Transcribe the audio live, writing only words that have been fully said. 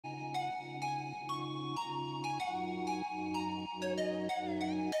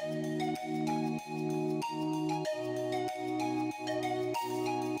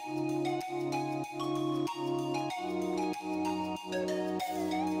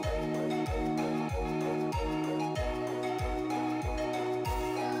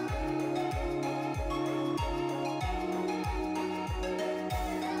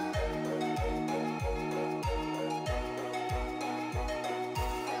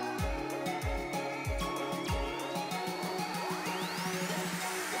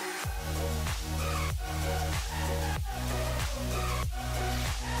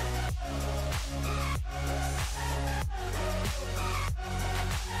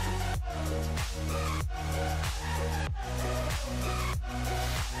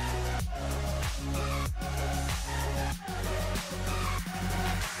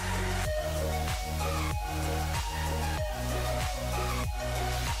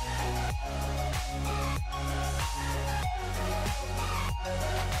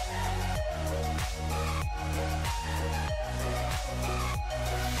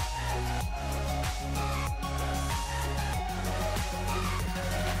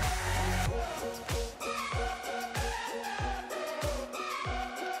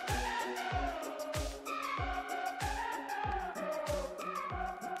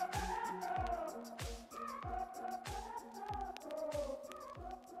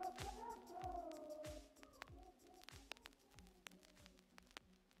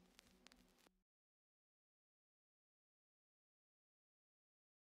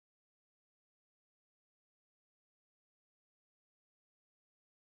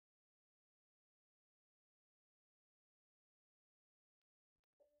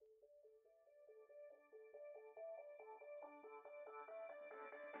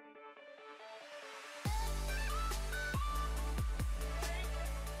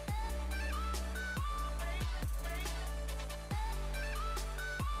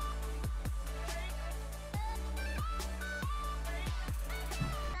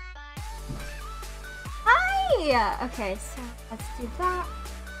Hi! Okay, so let's do that.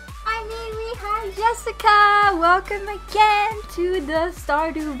 Hi Mimi, hi Jessica! Welcome again to the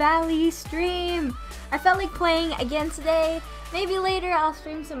Stardew Valley stream. I felt like playing again today. Maybe later I'll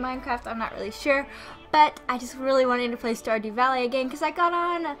stream some Minecraft, I'm not really sure. But I just really wanted to play Stardew Valley again because I got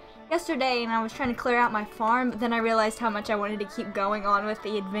on yesterday and I was trying to clear out my farm, but then I realized how much I wanted to keep going on with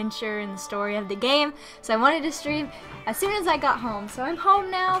the adventure and the story of the game. So I wanted to stream as soon as I got home. So I'm home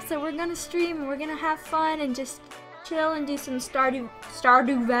now, so we're gonna stream and we're gonna have fun and just chill and do some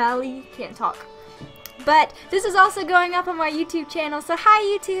Stardew Valley. Can't talk. But this is also going up on my YouTube channel, so hi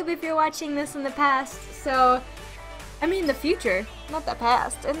YouTube if you're watching this in the past. So, I mean the future, not the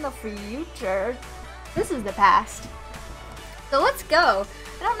past, in the future. This is the past. So let's go.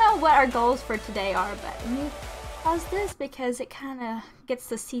 I don't know what our goals for today are, but let me pause this because it kind of gets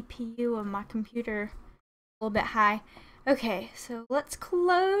the CPU of my computer a little bit high. Okay, so let's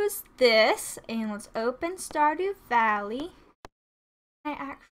close this and let's open Stardew Valley. Can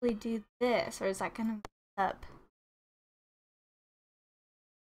I actually do this, or is that gonna mess up?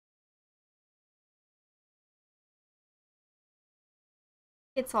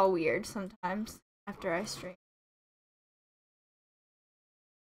 It's all weird sometimes after I stream.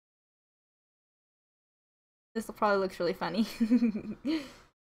 This probably looks really funny.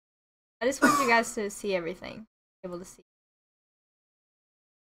 I just want you guys to see everything. Be able to see.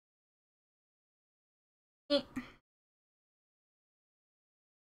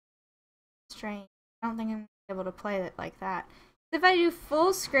 Strange. I don't think I'm gonna be able to play it like that. If I do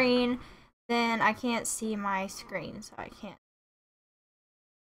full screen, then I can't see my screen, so I can't.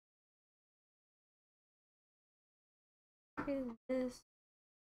 Do this.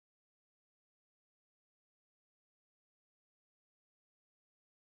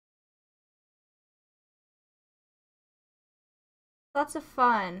 Lots of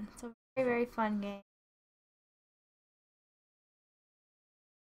fun. It's a very, very fun game.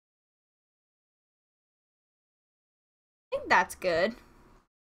 I think that's good.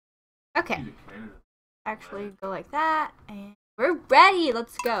 Okay. Actually go like that, and we're ready!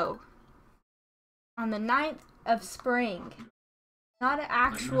 Let's go! On the 9th of spring. Not an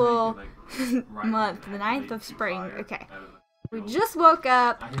actual month, the 9th of spring. Okay. We just woke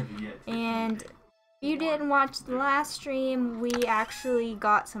up, and if you didn't watch the last stream, we actually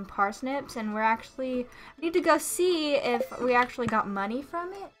got some parsnips, and we're actually, I need to go see if we actually got money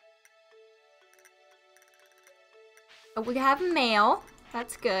from it. But we have mail,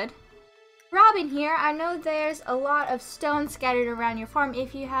 that's good. Robin here, I know there's a lot of stone scattered around your farm.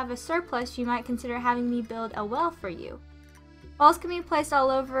 If you have a surplus, you might consider having me build a well for you. Wells can be placed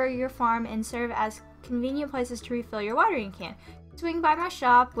all over your farm and serve as convenient places to refill your watering can. Swing by my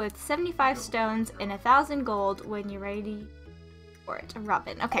shop with 75 stones and 1,000 gold when you're ready for it.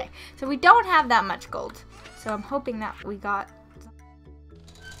 Robin. Okay, so we don't have that much gold. So I'm hoping that we got...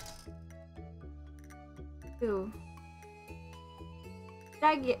 Ooh. Did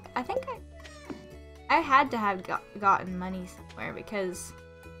I get... I think I had to have gotten money somewhere because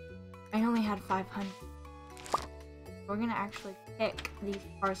I only had 500. We're gonna actually pick these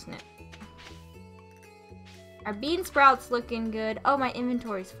parsnips. Our bean sprouts looking good. Oh, my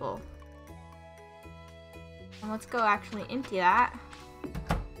inventory's full. And let's go actually empty that.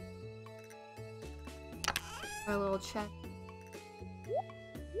 Our little chest.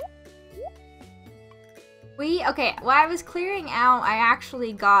 Okay, while I was clearing out, I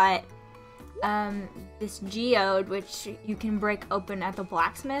actually got this geode, which you can break open at the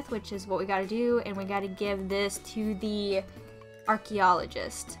blacksmith, which is what we gotta do, and we gotta give this to the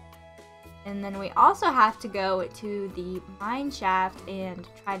archaeologist. And then we also have to go to the mine shaft and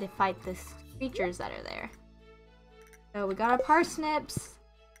try to fight the creatures that are there. So we got our parsnips.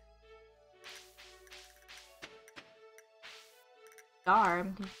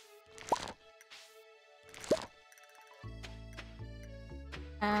 Darn.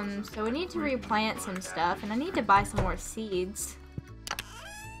 So we need to replant some stuff, and I need to buy some more seeds.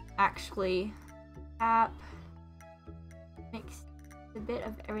 Actually, mix a bit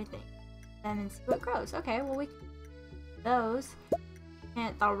of everything, and see what grows. Okay, well we can do those,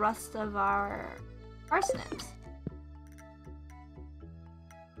 and the rest of our parsnips.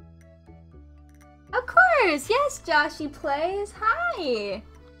 Of course, yes, Joshy plays. Hi.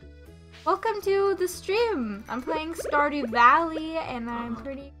 Welcome to the stream! I'm playing Stardew Valley and I'm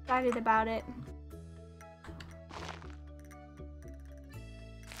pretty excited about it.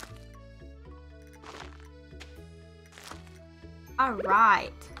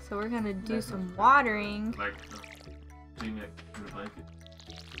 Alright, so we're gonna do some watering. I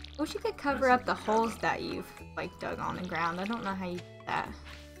wish you could cover up the holes that you've dug on the ground. I don't know how you do that.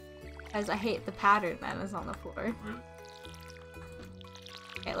 Because I hate the pattern that is on the floor.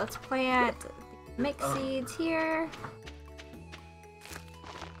 Okay, let's plant mixed seeds here.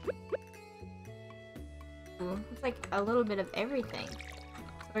 Ooh, it's like a little bit of everything.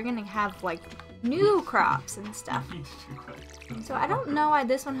 So we're gonna have like new crops and stuff. So I don't know why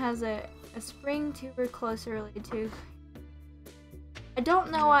this one has a spring tuber closer related to. I don't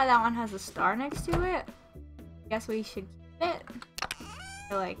know why that one has a star next to it. I guess we should keep it. I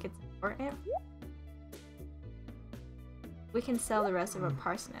feel like it's important. We can sell the rest of our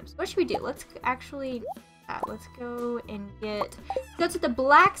parsnips. What should we do? Let's actually let's go and go to the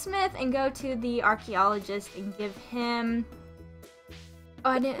blacksmith and go to the archaeologist and give him. Oh,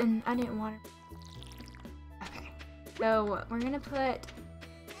 I didn't want to. Okay, so we're gonna put.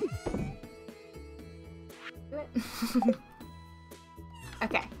 Do it.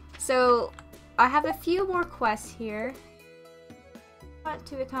 Okay, so I have a few more quests here.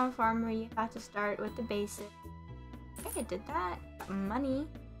 To become a farmer, you have to start with the basics. I think I did that. Money.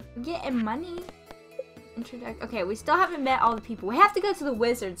 I'm getting money. Okay, we still haven't met all the people. We have to go to the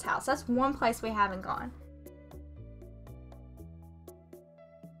wizard's house. That's one place we haven't gone.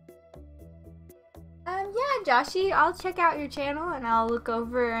 Yeah, Joshy, I'll check out your channel and I'll look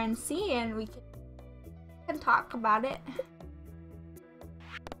over and see, and we can talk about it.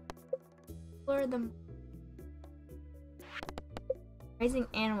 Explore them. Raising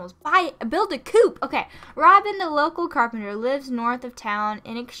animals. Build a coop. Okay. Robin, the local carpenter, lives north of town.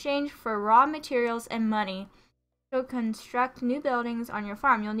 In exchange for raw materials and money, she'll construct new buildings on your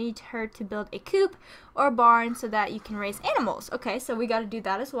farm. You'll need her to build a coop or barn so that you can raise animals. Okay, so we got to do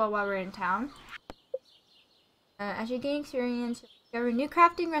that as well while we're in town. As you gain experience, discover new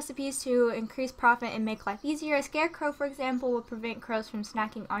crafting recipes to increase profit and make life easier. A scarecrow, for example, will prevent crows from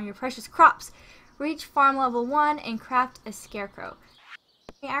snacking on your precious crops. Reach farm level 1 and craft a scarecrow.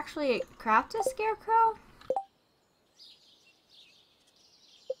 Can we actually craft a scarecrow?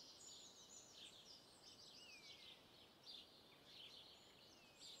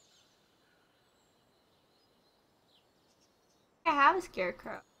 I have a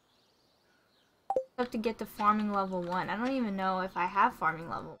scarecrow. I have to get to farming level 1. I don't even know if I have farming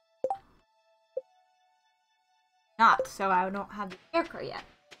level. Not, so I don't have the scarecrow yet.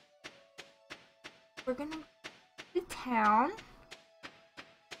 We're gonna go to town.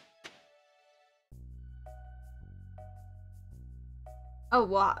 Oh,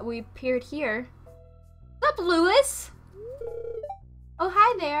 well, we appeared here. What's up, Lewis? Oh,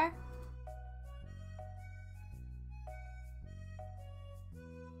 hi there.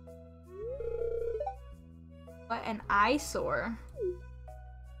 What an eyesore.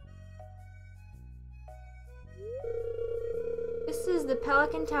 This is the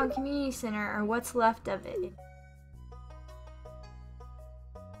Pelican Town Community Center, or what's left of it.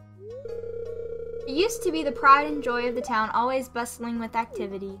 It used to be the pride and joy of the town, always bustling with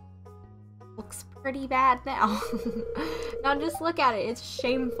activity. Looks pretty bad now. Now just look at it, it's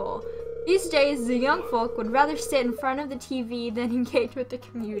shameful. These days, the young folk would rather sit in front of the TV than engage with the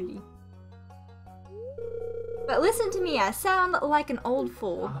community. But listen to me, I sound like an old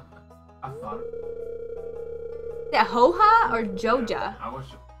fool. Is it Hoha or Joja? I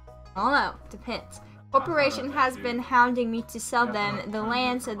don't know, depends. Corporation has been hounding me to sell them the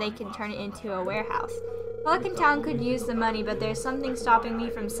land so they can turn it into a warehouse. Pelican Town could use the money, but there's something stopping me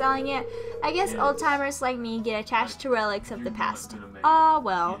from selling it. I guess old-timers like me get attached to relics of the past. Ah,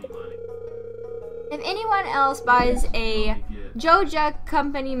 well. If anyone else buys a Joja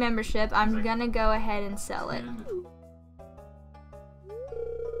company membership, I'm gonna go ahead and sell it.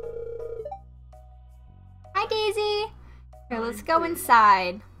 Hi, Daisy! Here, let's go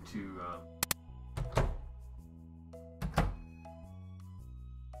inside.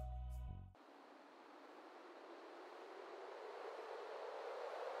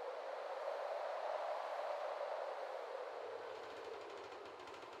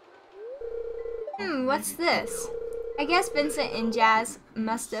 What's this? I guess Vincent and Jazz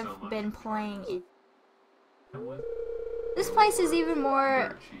must have been playing it. This place is even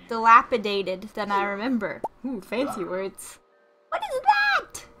more dilapidated than I remember. Ooh, fancy words. What is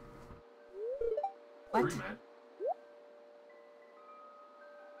that? What?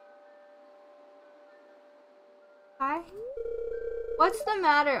 Hi? What's the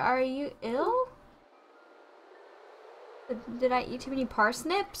matter? Are you ill? Did I eat too many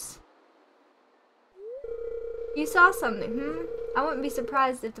parsnips? You saw something, I wouldn't be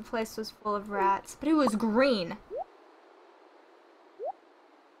surprised if the place was full of rats, but it was green.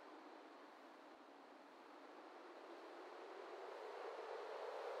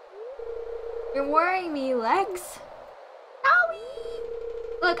 You're worrying me, Lex. Owie!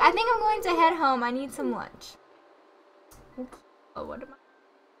 Look, I think I'm going to head home. I need some lunch. Oh, what am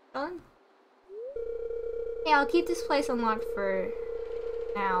I done? Yeah, I'll keep this place unlocked for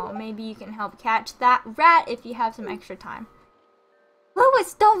now. Maybe you can help catch that rat if you have some extra time.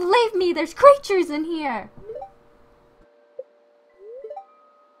 Lois, don't leave me! There's creatures in here!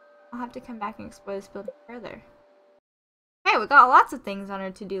 I'll have to come back and explore this building further. Hey, we got lots of things on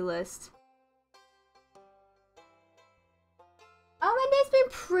our to-do list. Oh, my day's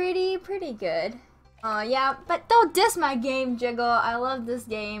been pretty good. Yeah, but don't diss my game, Jiggle. I love this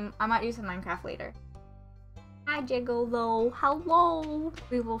game. I might do some Minecraft later. Hi, Jiggle, though. Hello.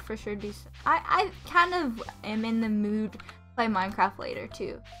 We will for sure do some. I kind of am in the mood to play Minecraft later,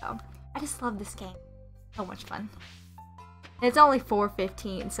 too. So, I just love this game. So much fun. It's only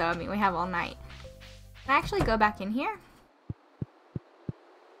 4:15, so I mean, we have all night. Can I actually go back in here?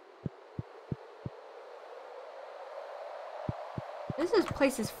 This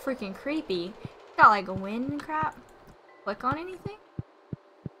place is freaking creepy. It's got like a wind and crap. Click on anything?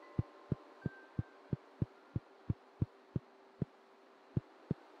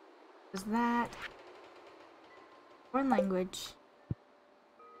 What's that? Foreign language.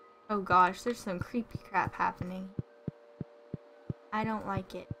 Oh gosh, there's some creepy crap happening. I don't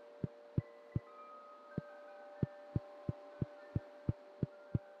like it.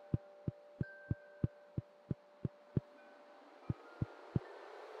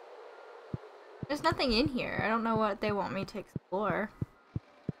 There's nothing in here. I don't know what they want me to explore.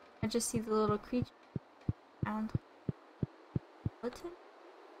 I just see the little creature around. Skeleton?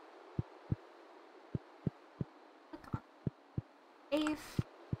 Click on. Cave.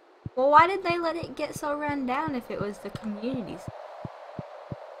 Well, why did they let it get so run down if it was the community's?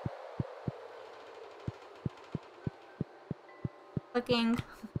 Clicking.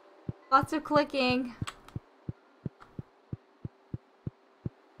 Lots of clicking.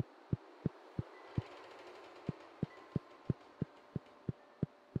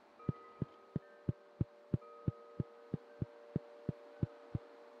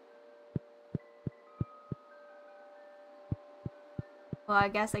 Well, I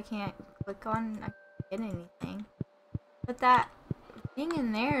guess I can't click on, I can't get anything. But that thing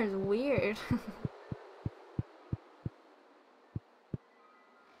in there is weird.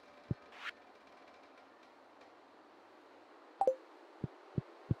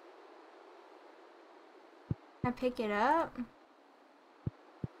 Can I pick it up?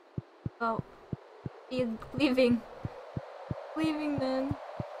 Oh, leaving. Leaving then.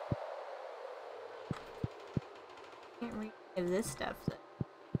 Can't read any of this stuff. So.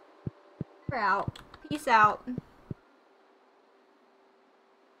 We're out. Peace out. Can't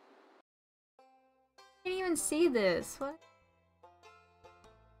even see this. What?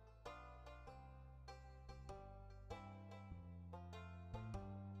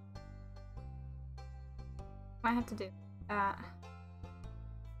 Might have to do that.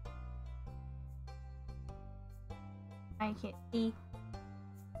 I can't see.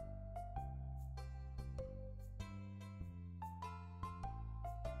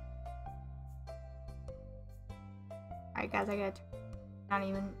 Alright guys, I got not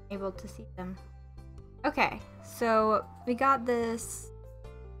even able to see them. Okay, so we got this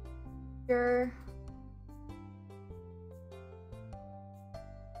here.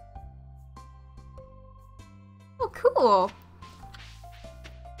 Oh, cool.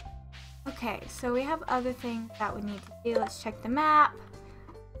 Okay, so we have other things that we need to do. Let's check the map.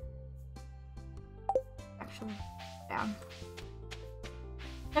 Actually, down.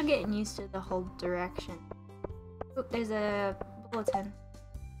 Still getting used to the whole direction. Oh, there's a bulletin.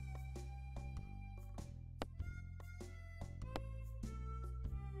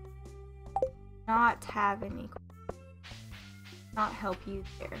 Not have any. Not help you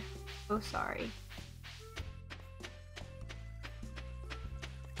there. So sorry.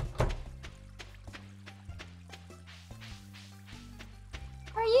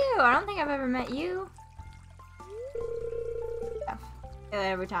 How are you? I don't think I've ever met you. Yeah,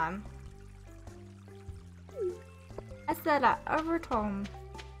 every time. I said over Tom.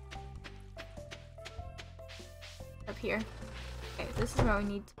 Up here. Okay, this is where we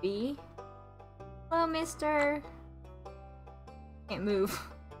need to be. Hello, mister. Can't move.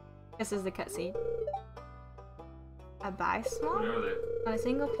 This is the cutscene. A buy small? Not a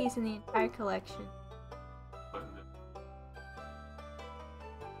single piece in the entire collection.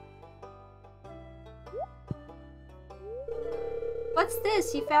 What's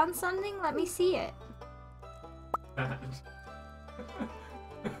this? You found something? Let me see it.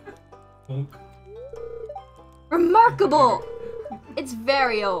 Remarkable! It's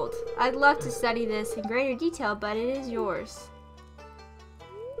very old. I'd love to study this in greater detail, but it is yours.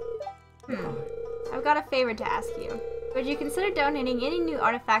 I've got a favor to ask you. Would you consider donating any new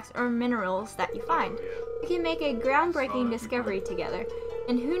artifacts or minerals that you find? We can make a groundbreaking discovery together.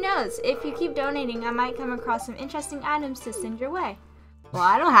 And who knows, if you keep donating, I might come across some interesting items to send your way. Well,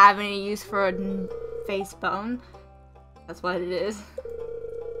 I don't have any use for a face bone. That's what it is.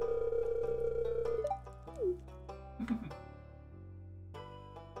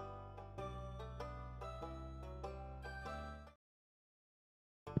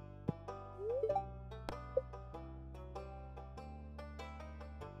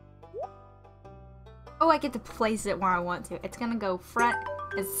 Oh, I get to place it where I want to. It's gonna go front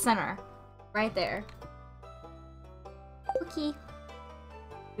and center. Right there. Okay.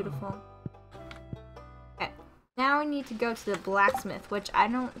 Beautiful. Okay. Now we need to go to the blacksmith, which I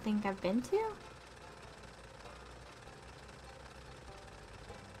don't think I've been to.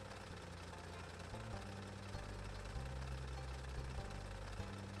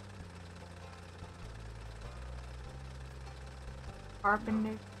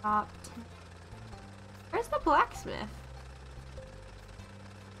 Carpenter shop. Where's the blacksmith?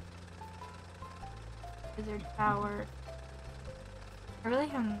 Wizard tower. I really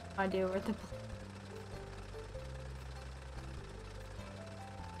have no idea where the.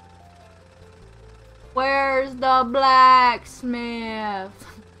 Where's the blacksmith?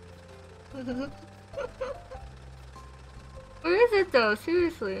 Where is it though?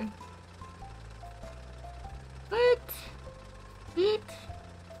 Seriously. What? Eat.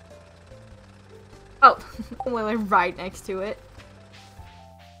 Oh, well, I'm right next to it.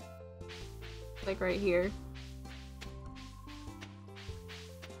 Like right here.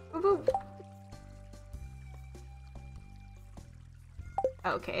 Boop, boop.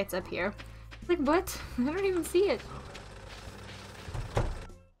 Okay, it's up here. Like, what? I don't even see it.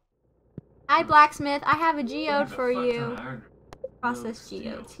 Hi, blacksmith. I have a geode for you. Process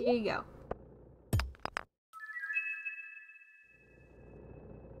geodes. Here you go.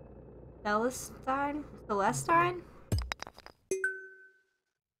 Celestine?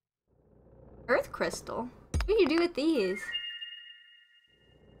 Earth crystal? What do you do with these?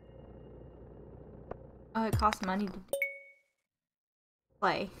 Oh, it costs money to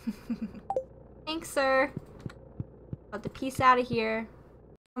play. Thanks, sir. About to peace out of here.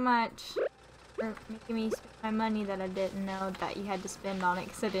 So much for making me spend my money that I didn't know that you had to spend on it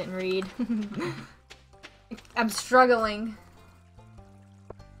because I didn't read. I'm struggling.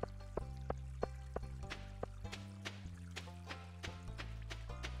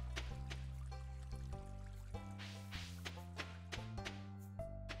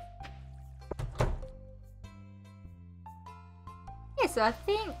 So I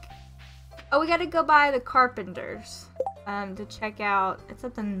think, oh, we gotta go by the carpenters to check out. It's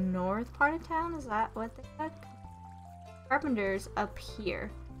at the north part of town. Is that what they said? Carpenters up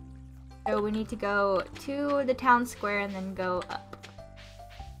here. So we need to go to the town square and then go up.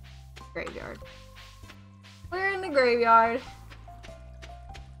 Graveyard. We're in the graveyard.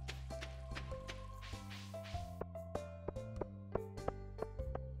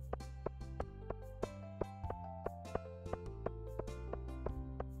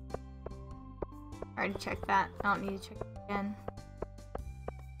 I already checked that. I don't need to check it again.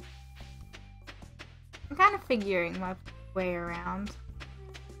 I'm kind of figuring my way around.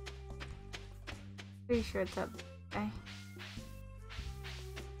 Pretty sure it's up this way.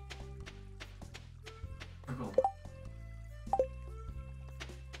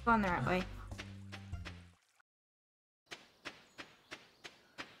 Going the right way.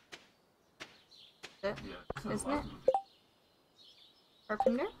 Isn't it?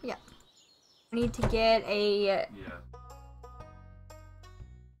 Carpenter? Yeah. I need to get a... Yeah.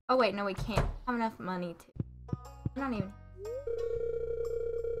 Oh wait, no we can't. I have enough money to... Not even...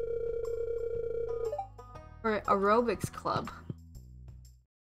 For aerobics club.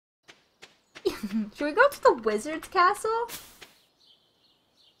 Should we go to the wizard's castle?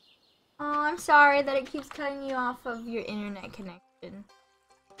 Oh, I'm sorry that it keeps cutting you off of your internet connection.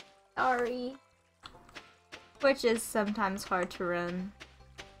 Sorry. Which is sometimes hard to run.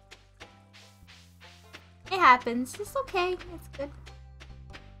 It happens. It's okay. It's good.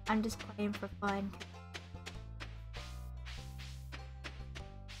 I'm just playing for fun.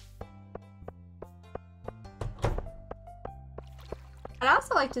 I'd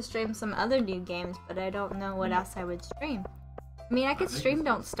also like to stream some other new games, but I don't know what else I would stream. I mean, I could stream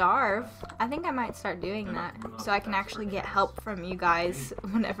Don't Starve. I think I might start doing that, so I can actually get help from you guys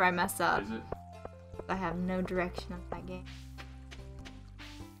whenever I mess up. I have no direction of that game.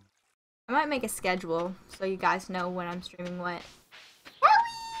 I might make a schedule so you guys know when I'm streaming what.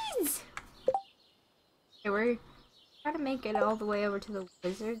 Eloise! Okay, Try to make it all the way over to the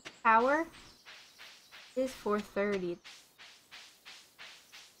wizard tower. It is 4:30. I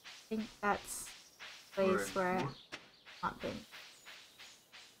think that's the place where I've not been.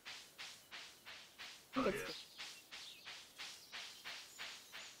 I think it's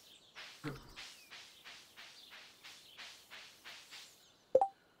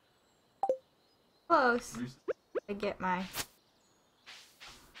close to get my.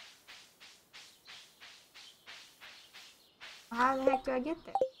 How the heck do I get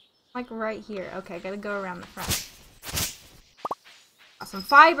there? Like right here. Okay, I gotta go around the front. Got some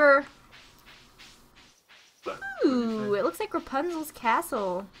fiber. Ooh, it looks like Rapunzel's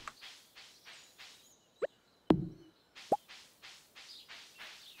castle.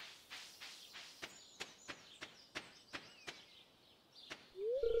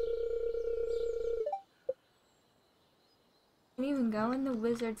 Can you even go in the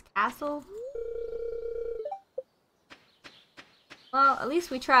wizard's castle? Well, at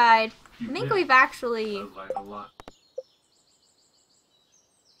least we tried. I think we've actually...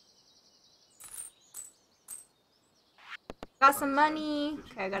 got some money.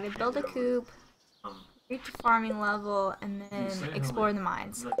 Okay, I gotta build a coop, reach a farming level, and then explore the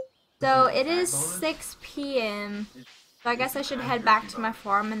mines. So it is 6 p.m. So I guess I should head back to my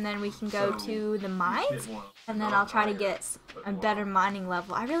farm and then we can go to the mines. And then I'll try to get a better mining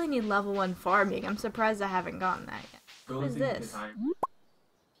level. I really need level 1 farming. I'm surprised I haven't gotten that yet. What is this?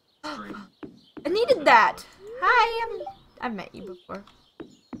 I needed that! Hi, I've met you before.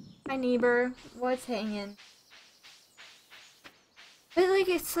 Hi neighbor, what's hanging? But like,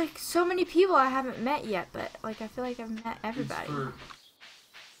 it's like so many people I haven't met yet, but like I feel like I've met everybody.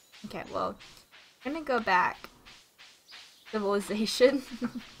 Okay, well, I'm gonna go back. Civilization.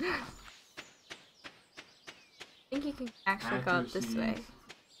 I think you can actually go up this way.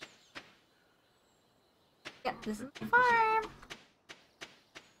 Yep, this is the farm.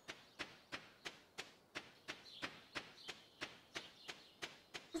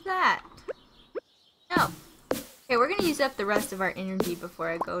 What's that? No. Okay, we're gonna use up the rest of our energy before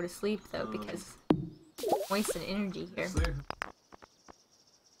I go to sleep, though, because I'm wasting energy here.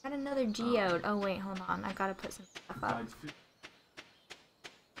 Got another geode. Oh wait, hold on. I gotta put some stuff up.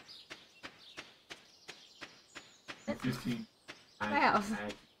 My house.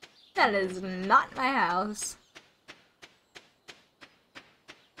 That is not my house.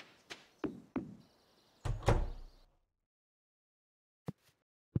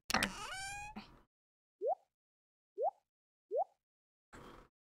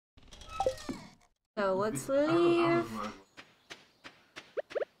 So let's leave.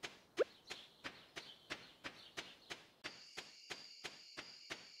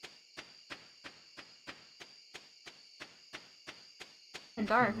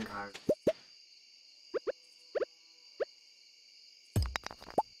 Dark. I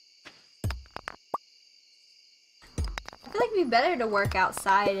feel like it'd be better to work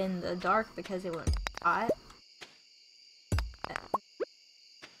outside in the dark because it won't be hot.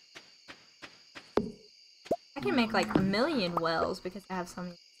 I can make like 1,000,000 wells because I have so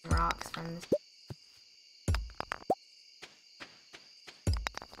many rocks from this.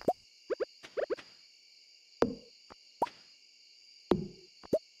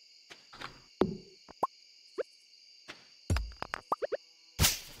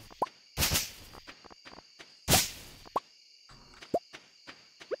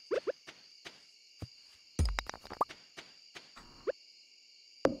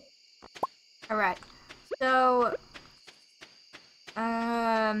 Alright, so,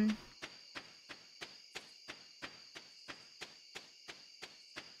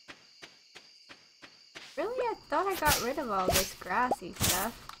 really? I thought I got rid of all this grassy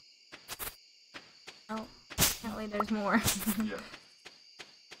stuff. Oh, apparently there's more.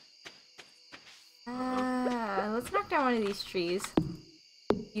 Let's knock down one of these trees.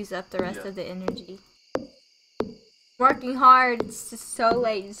 Use up the rest of the energy. Working hard, it's just so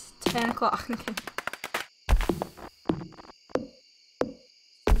late, it's 10 o'clock.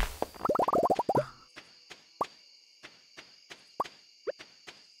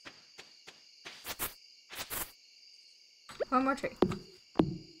 One more tree.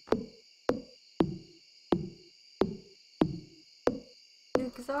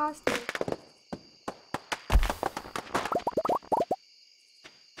 Exhausted.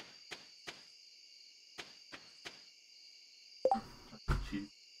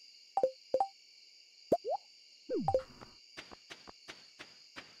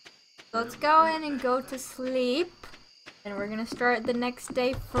 Let's go in and go to sleep. And we're gonna start the next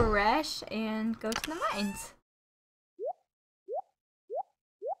day fresh and go to the mines.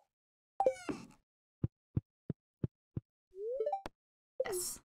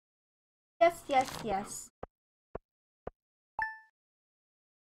 Yes. Yes, yes, yes.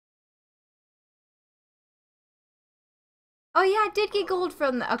 Oh yeah, I did get gold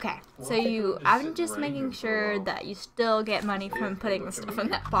from the. Okay, so I'm just making sure that you still get money from putting the stuff in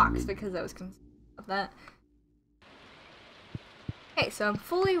that box because I was concerned of that. Okay, so I'm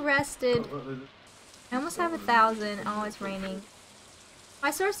fully rested. I almost have 1,000. Oh, it's raining.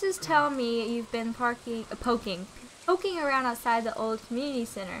 My sources tell me you've been poking around outside the old community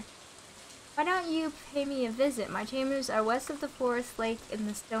center. Why don't you pay me a visit? My chambers are west of the forest lake in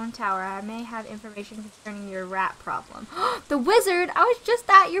the stone tower. I may have information concerning your rat problem. The wizard! I was just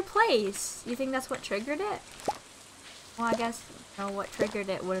at your place! You think that's what triggered it? Well, I guess, you know, what triggered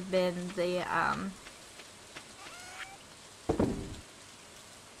it would have been the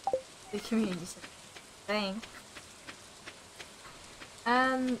community center thing.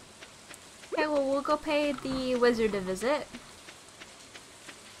 Okay, well, we'll go pay the wizard a visit.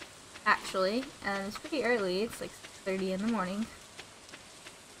 Actually, and it's pretty early. It's like 6:30 in the morning.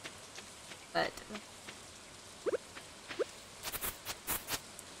 But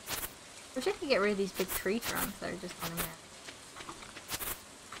wish I could get rid of these big tree trunks that are just on the map.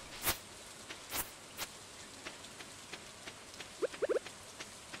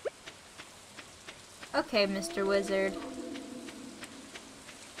 Okay, Mr. Wizard.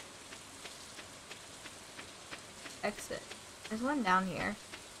 Exit. There's one down here.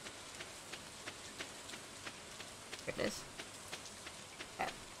 Here it is.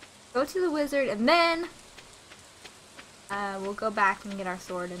 Okay. Go to the wizard and then we'll go back and get our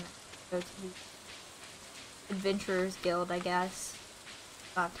sword and go to the Adventurers Guild, I guess.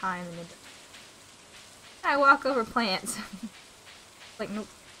 About time in the day. I walk over plants. Like, nope.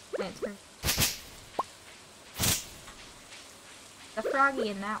 Plants. The froggy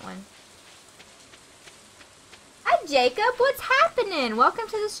in that one. Hi, Jacob. What's happening? Welcome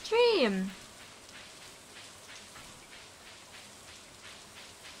to the stream.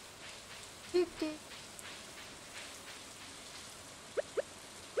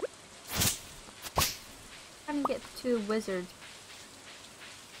 Trying to get to wizards.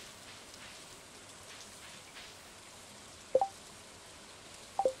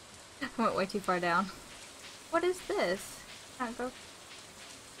 I went way too far down. What is this? Can't go.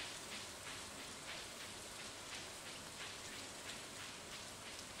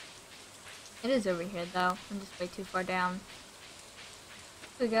 It is over here though. I'm just way too far down.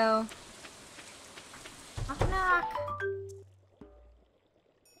 Here we go. Knock knock.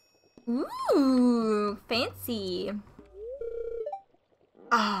 Ooh, fancy.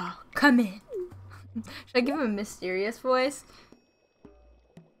 Ah, oh, come in. Should I give him a mysterious voice?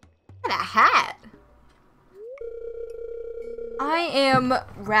 Look at that hat. I am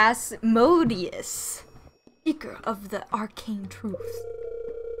Rasmodius, seeker of the arcane truth,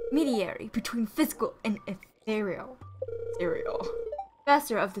 mediary between physical and ethereal,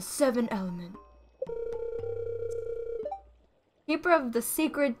 master of the 7 elements, keeper of the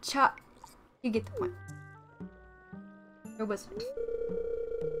sacred You get the point. Or wizard.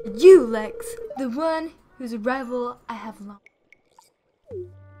 You, Lex, the one whose arrival I have longed.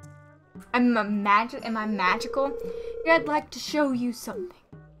 Am I magical? Here, I'd like to show you something.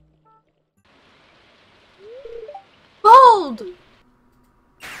 Bold!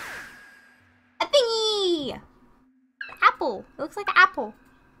 A thingy! Apple. It looks like an apple.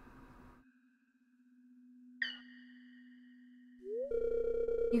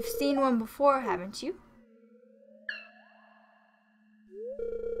 You've seen one before, haven't you?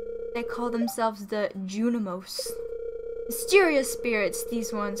 They call themselves the Junimos. Mysterious spirits,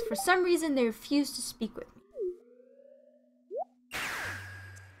 these ones. For some reason, they refuse to speak with me.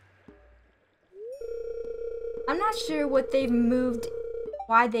 I'm not sure why they've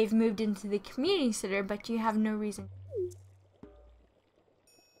moved into the community center, but you have no reason.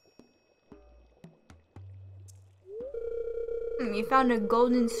 You found a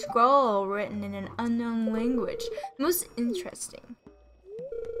golden scroll written in an unknown language. Most interesting.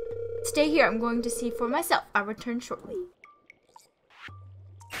 Stay here, I'm going to see for myself. I'll return shortly.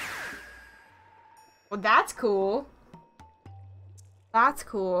 Well, that's cool. That's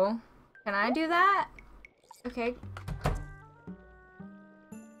cool. Can I do that? Okay.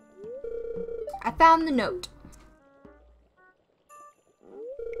 I found the note.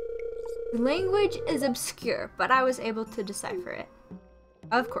 The language is obscure, but I was able to decipher it.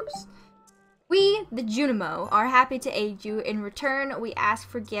 Of course. We, the Junimo, are happy to aid you. In return, we ask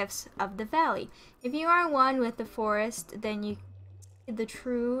for gifts of the valley. If you are one with the forest, then you the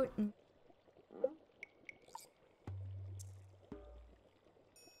true...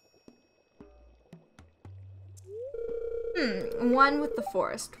 One with the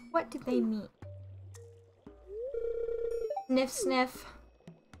forest. What do they mean? Sniff, sniff.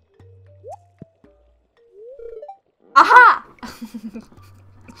 Aha!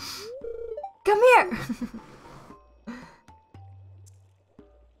 Come here!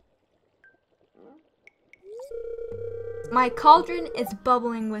 My cauldron is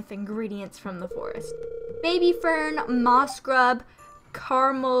bubbling with ingredients from the forest. Baby fern, moss grub,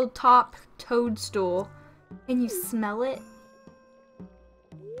 caramel top toadstool. Can you smell it?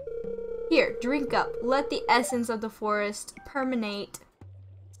 Here, drink up. Let the essence of the forest permeate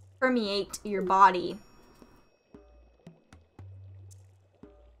your body.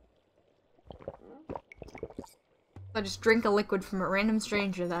 So just drink a liquid from a random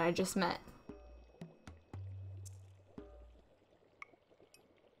stranger that I just met.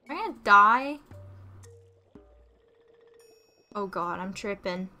 Am I gonna die? Oh god, I'm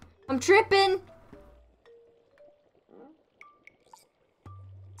tripping. I'm tripping!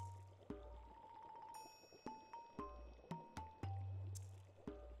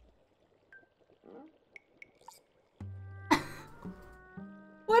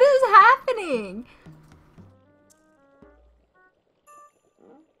 What is happening?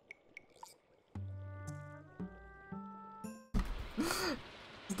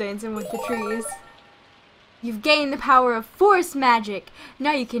 Dancing with the trees. You've gained the power of forest magic.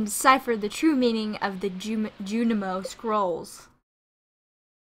 Now you can decipher the true meaning of the Junimo scrolls.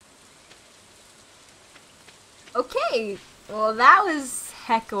 Okay, well that was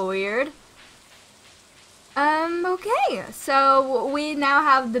hecka weird. Okay, so we now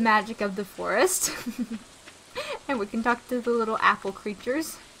have the magic of the forest. And we can talk to the little apple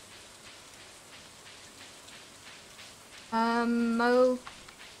creatures.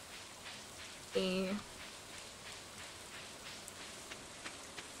 Okay.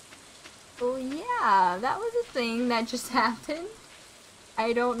 Oh yeah, that was a thing that just happened.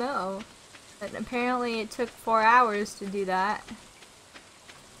 I don't know. But apparently it took 4 hours to do that.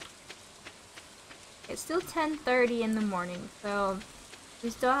 It's still 10:30 in the morning, so we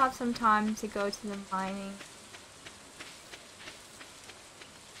still have some time to go to the mining.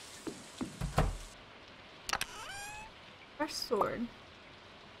 Our sword.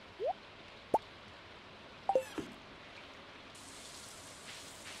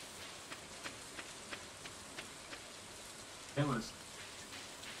 Endless.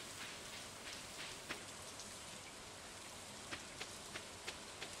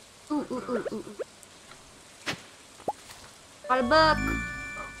 Ooh. Got a book!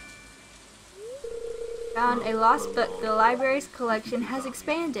 Found a lost book. The library's collection has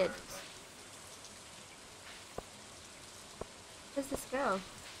expanded. Where does this go?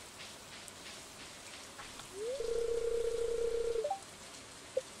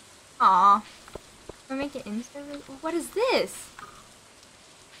 Aw. Can I make it in-service? What is this?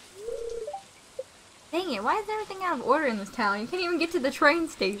 Dang it, why is everything out of order in this town? You can't even get to the train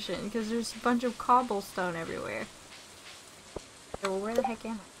station because there's a bunch of cobblestone everywhere. Okay, well, where the heck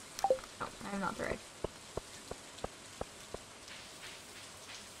am I? Oh, I'm not the right.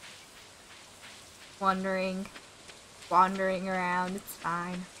 Wandering around, it's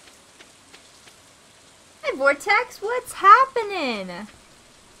fine. Hey, Vortex, what's happening?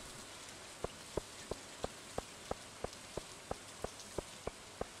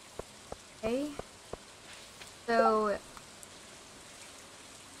 Okay. So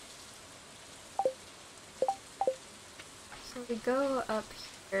we go up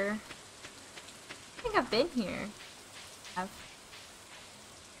here. I think I've been here. Have.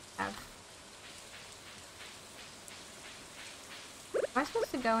 Am I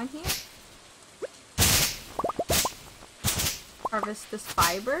supposed to go in here? Harvest this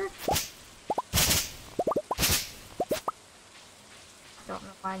fiber? I don't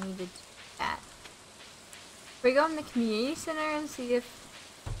know why I needed to do that. We go in the community center and see if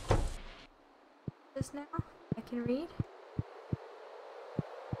this now I can read.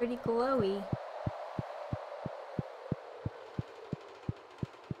 Pretty glowy.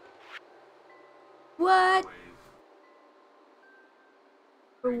 What?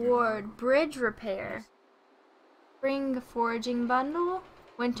 Reward bridge repair. Spring foraging bundle.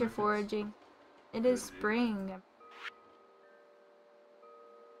 Winter foraging. It is spring.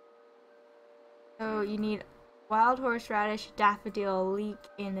 So you need wild horseradish, daffodil, leek,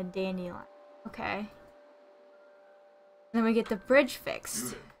 and a dandelion. Okay. Then we get the bridge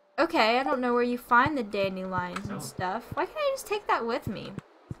fixed. Okay, I don't know where you find the dandelions and stuff. Why can't I just take that with me?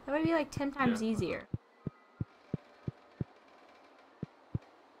 That would be like 10 times easier.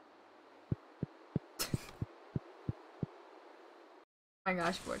 Oh my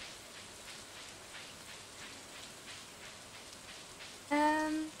gosh, board.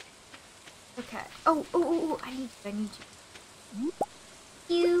 Okay. Oh, I need you.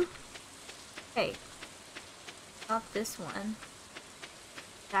 You. Okay. Not this one.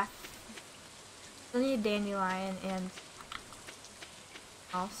 That. Still need a dandelion and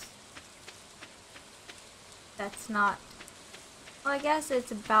else. That's not. Well, I guess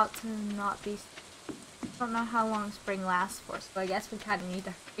it's about to not be. I don't know how long spring lasts for, so I guess we kind of need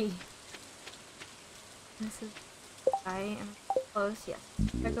to hurry. This is. I am close. Yes.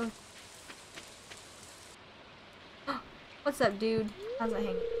 I go. What's up, dude? How's it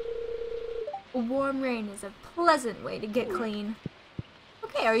hanging? A warm rain is a pleasant way to get clean.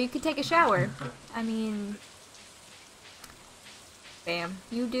 Okay, or you could take a shower. I mean, bam.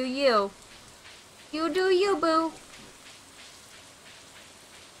 You do you. You do you, boo.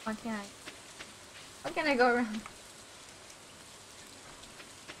 Why can't I? Why can't I go around?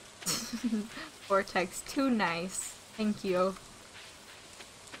 Vortex, too nice. Thank you.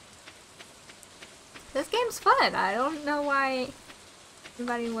 This game's fun. I don't know why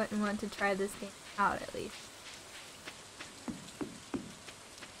anybody wouldn't want to try this game out at least.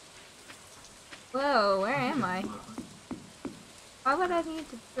 Whoa, where am I? Why would I need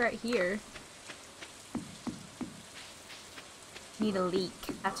to be right here? Need a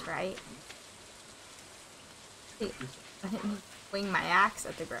leak. That's right. I didn't need to swing my axe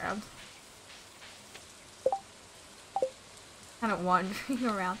at the ground. Kind of wandering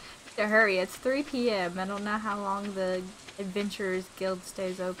around. To hurry, it's 3 p.m. I don't know how long the Adventurers Guild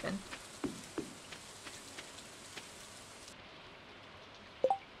stays open.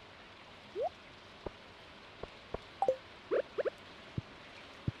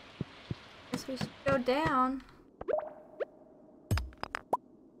 Guess we should go down.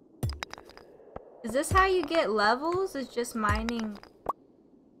 Is this how you get levels? It's just mining.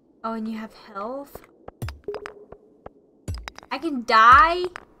 Oh, and you have health? I can die?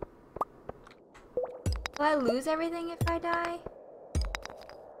 Will I lose everything if I die?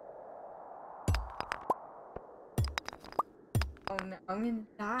 Oh no, I'm gonna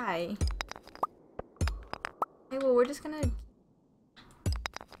die. Okay, well we're just gonna...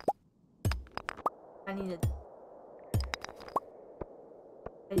 I need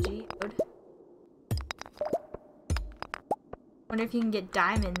a geode. Wonder if you can get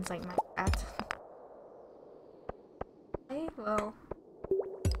diamonds like my cat. Okay, well...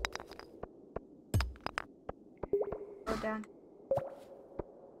 Go down.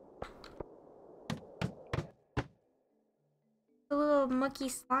 A little mucky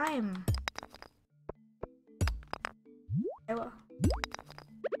slime. Okay, well.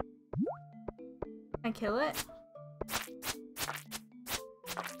 Can I kill it?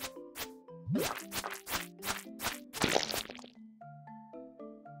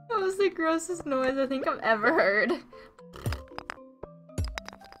 That was the grossest noise I think I've ever heard.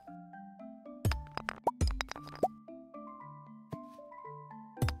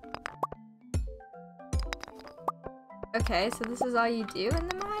 Okay, so this is all you do in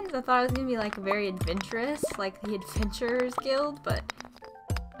the mines? I thought it was gonna be like very adventurous, like the Adventurers Guild, but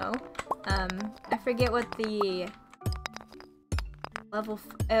no. I forget what the level.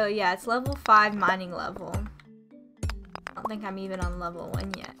 Oh yeah, it's level 5 mining level. I don't think I'm even on level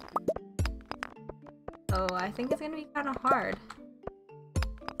 1 yet. So I think it's gonna be kind of hard.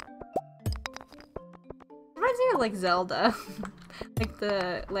 Reminds me of like Zelda, like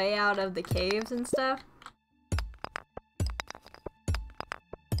the layout of the caves and stuff.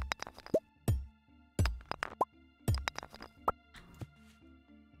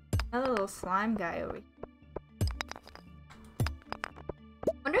 Another little slime guy over here.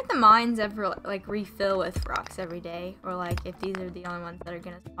 Wonder if the mines ever like refill with rocks every day, or like if these are the only ones that are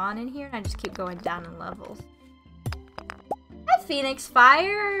gonna spawn in here and I just keep going down in levels. Hi Phoenix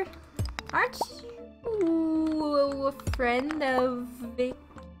Fire! Aren't you a friend of Vic?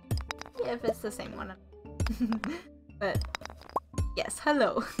 Yeah, if it's the same one. But yes,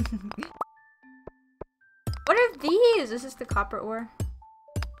 hello. What are these? Is this the copper ore?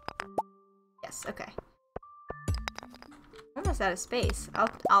 Yes, okay. Almost out of space.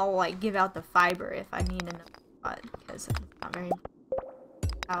 I'll like give out the fiber if I need another spot because it's not very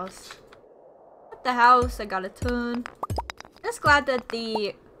house. At the house, I got a ton. Just glad that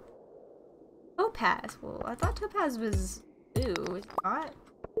the topaz. Well, I thought topaz was blue. It's not.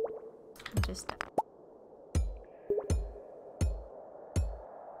 I'm just.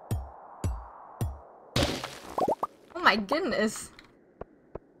 Oh my goodness!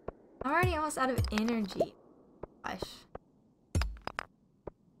 I'm already almost out of energy. Gosh.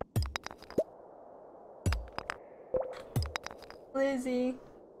 Lizzie.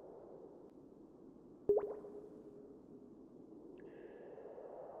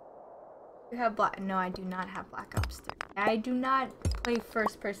 You have black. No, I do not have Black Ops 3. I do not play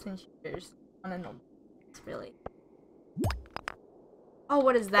first-person shooters on a normal. It's really. Oh,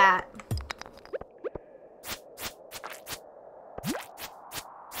 what is that?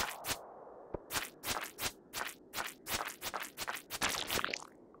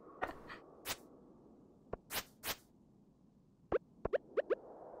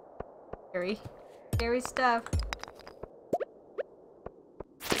 Scary. Scary stuff.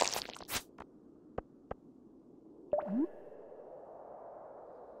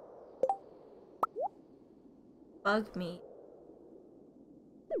 Bug meat.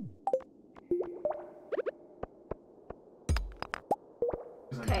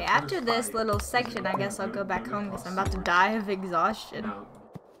 Okay, after this little section, I guess I'll go back home because I'm about to die of exhaustion.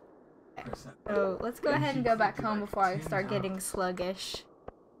 Okay, so let's go ahead and go back home before I start getting sluggish.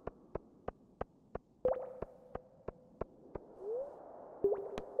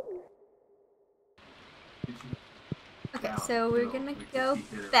 Okay, so we're gonna go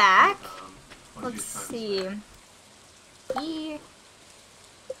back. Let's see.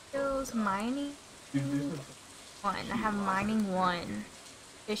 Skills mining 1. I have mining 1.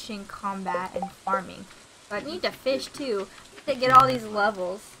 Fishing, combat, and farming. So I need to fish too to get all these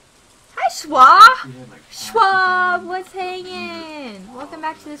levels. Hi Schwab! Schwab, what's hanging? Welcome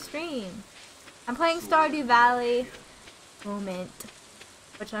back to the stream. I'm playing Stardew Valley moment,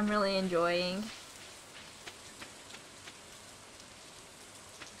 which I'm really enjoying.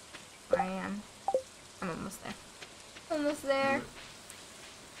 Where I am. I'm almost there. Almost there.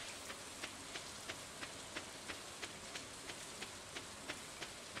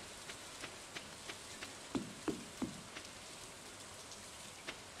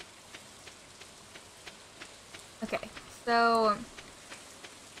 Okay, so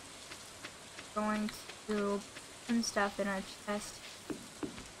going to put some stuff in our chest.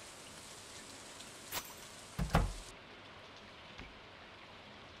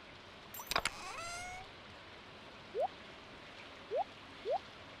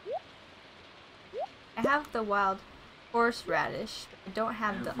 I have the wild horseradish. I don't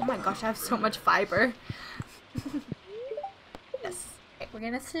have the. Oh my gosh, I have so much fiber. Yes. Okay, we're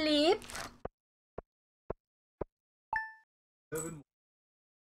gonna sleep.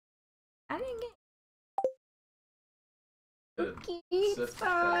 I didn't get. Okay, it's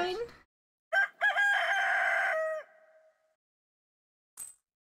fine.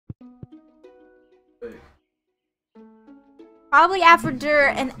 Probably after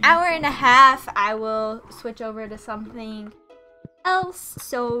an hour and a half, I will switch over to something else.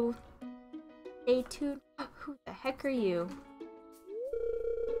 So stay tuned. Who the heck are you?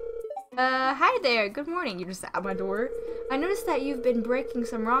 Hi there. Good morning. You just at my door. I noticed that you've been breaking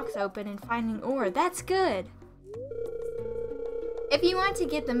some rocks open and finding ore. That's good. If you want to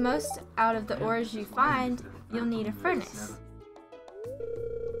get the most out of the ores you find, you'll need a furnace.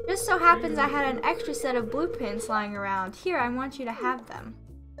 Just so happens I had an extra set of blueprints lying around. Here, I want you to have them.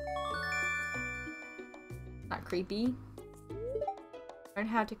 Not creepy. Learn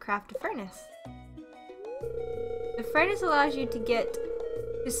how to craft a furnace. The furnace allows you to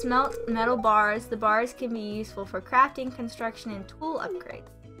smelt metal bars. The bars can be useful for crafting, construction, and tool upgrades.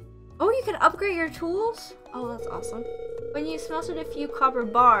 Oh, you can upgrade your tools? Oh, that's awesome. When you smelted a few copper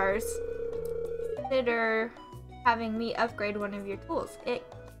bars, consider having me upgrade one of your tools. It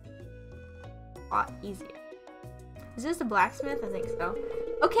a lot easier. Is this a blacksmith? I think so.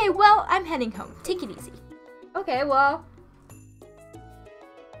 Okay, well, I'm heading home. Take it easy. Okay, well,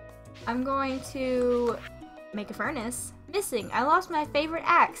 I'm going to make a furnace. Missing. I lost my favorite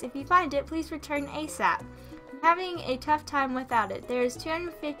axe. If you find it, please return ASAP. I'm having a tough time without it. There's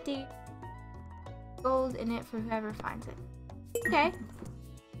 250 gold in it for whoever finds it. Okay.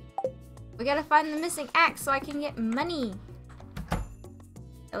 We gotta find the missing axe so I can get money.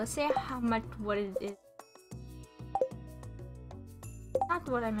 So let's see how much what it is. Not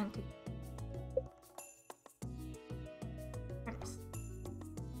what I meant to do.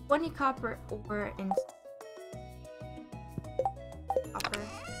 20 copper ore and copper.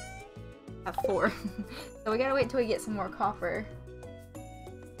 I have 4. So we gotta wait till we get some more copper.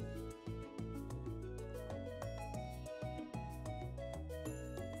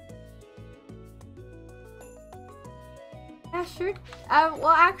 Yeah, sure. Well,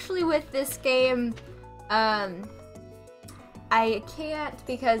 actually, with this game, I can't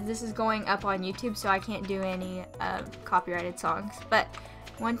because this is going up on YouTube, so I can't do any copyrighted songs. But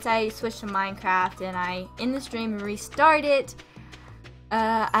once I switch to Minecraft and I end the stream and restart it,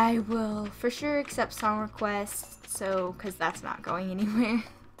 I will for sure accept song requests. So, because that's not going anywhere.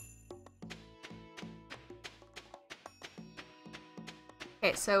 Okay,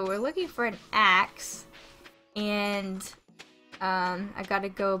 Okay, so we're looking for an axe, and I gotta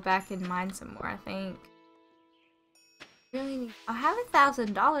go back and mine some more, I think. Really need, I have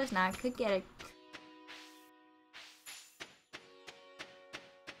 $1,000 now. I could get a...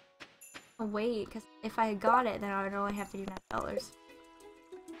 Oh, wait, because if I got it, then I would only have to do $9.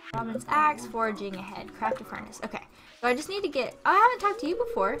 Robin's axe, foraging ahead, craft a furnace. Okay, so I just need to get... Oh, I haven't talked to you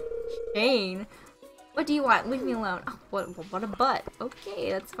before. Shane. What do you want? Leave me alone. Oh, what a butt.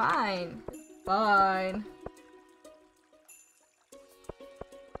 Okay, that's fine. Fine.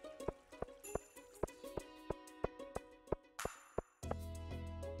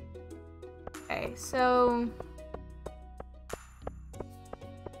 Okay, so...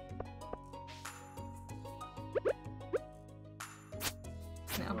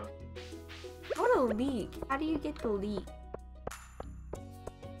 No. What a leak. How do you get the leak?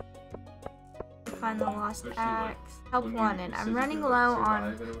 Find the lost axe. Help wanted. I'm running low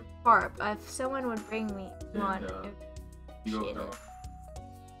on harp. If someone would bring me one, it would appreciate it.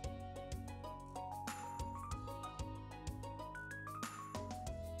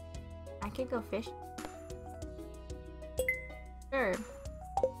 I could go fish. Sure.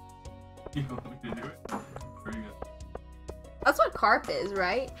 You want me to do it? Pretty good. That's what carp is,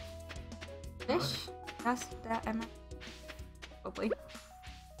 right? Fish? That's that. Am I? Probably.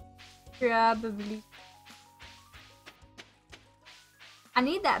 Probably. I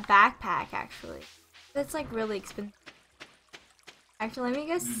need that backpack actually. That's like really expensive. Actually, let me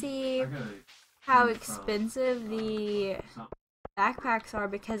go see how expensive the backpacks are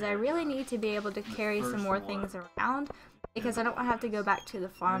because I really need to be able to carry some more things around because I don't want to have to go back to the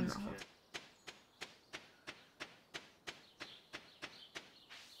farm the whole time.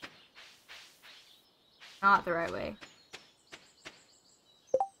 Not the right way.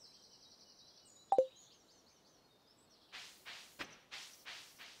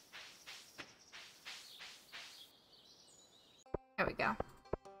 There we go.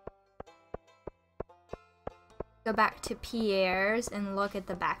 Go back to Pierre's and look at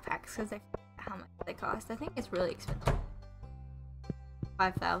the backpacks because I forget how much they cost. I think it's really expensive.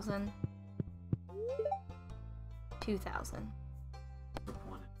 5,000. 2,000.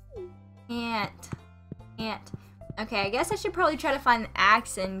 Can't. Okay, I guess I should probably try to find the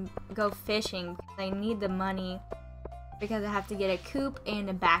axe and go fishing because I need the money because I have to get a coop and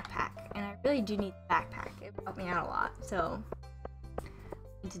a backpack. And I really do need the backpack. It helped me out a lot, so I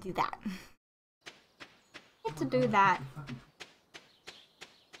need to do that. To do that.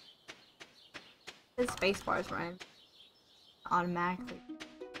 The space bars run automatically.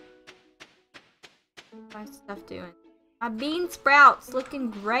 What's stuff doing? My bean sprouts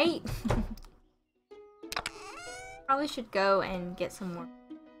looking great. Probably should go and get some more.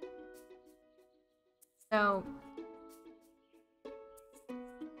 So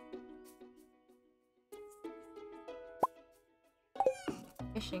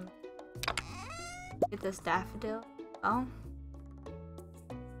fishing. Get this daffodil. Oh.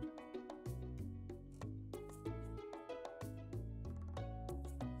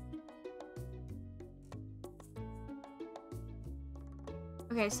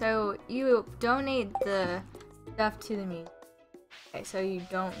 Okay, so you donate the stuff to the museum. Okay, so you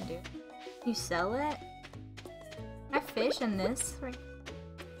don't do. You sell it? Can I fish in this? Right.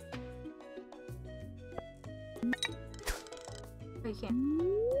 Oh, you can't.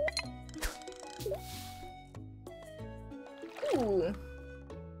 Ooh.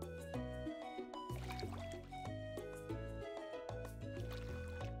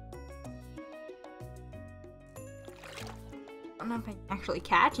 I don't know if I can actually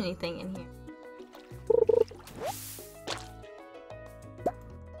catch anything in here.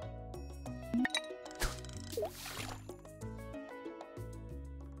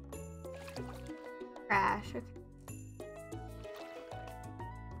 Trash. Okay.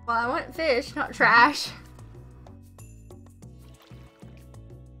 Well, I want fish, not trash.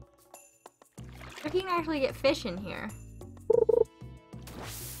 If you can actually get fish in here.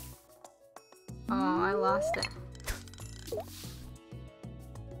 Oh, I lost it.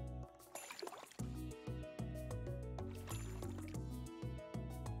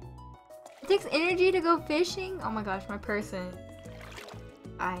 It takes energy to go fishing? Oh my gosh, my person.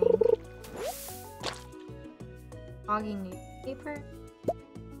 Dying. Fogging newspaper.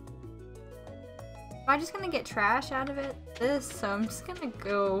 Am I just gonna get trash out of it? So I'm just gonna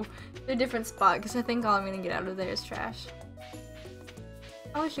go to a different spot because I think all I'm gonna get out of there is trash.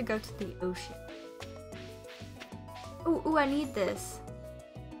 Probably should go to the ocean. Ooh, I need this.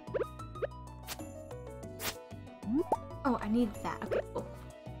 Oh, I need that. Okay, cool.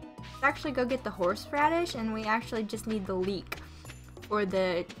 Let's actually go get the horseradish and we actually just need the leek Or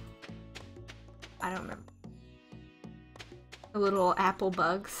the... I don't remember. The little apple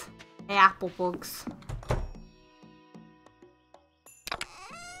bugs. Apple bugs.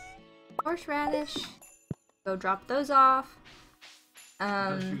 Horseradish. Go drop those off.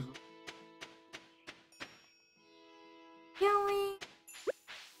 Going.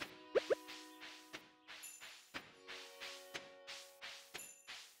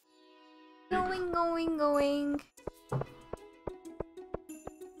 Going.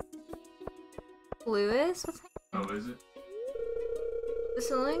 Lewis, what's happening? Oh, is it? The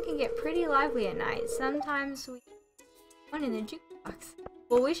saloon can get pretty lively at night. Sometimes we one in the jukebox.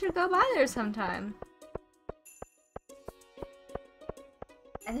 Well, we should go by there sometime.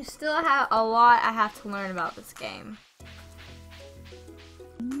 And there's still a lot I have to learn about this game.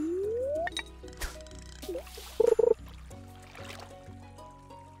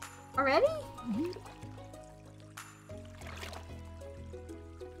 Already?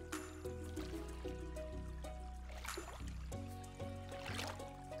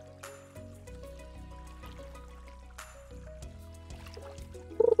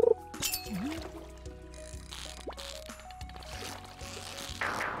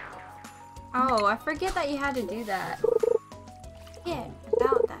 Oh, I forget that you had to do that. Yeah,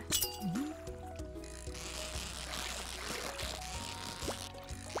 about that.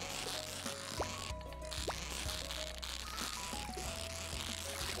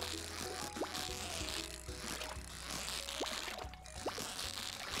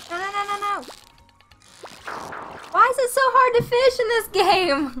 No. Why is it so hard to fish in this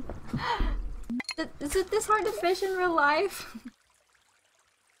game? Is it this hard to fish in real life?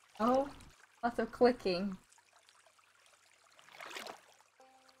 Oh, lots of clicking.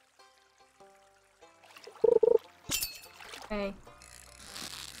 Okay.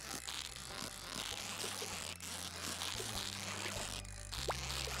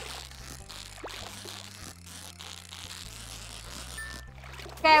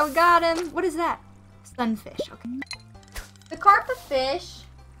 Okay, we got him. What is that? Sunfish. Okay. The carp of fish.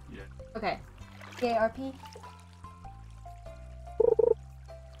 Yeah. Okay. KRP.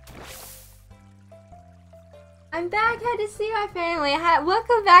 I'm back. Had to see my family.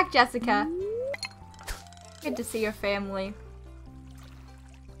 Welcome back, Jessica. Good to see your family.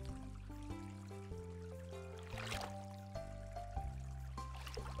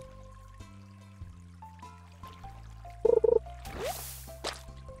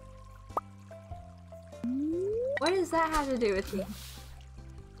 What does that have to do with me?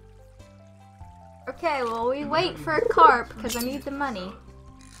 Okay, well, we wait for a carp because I need the money.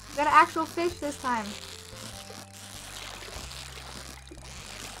 We got an actual fish this time.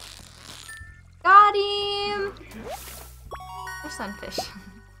 Got him! Or sunfish.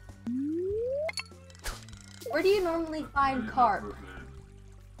 Where do you normally find carp?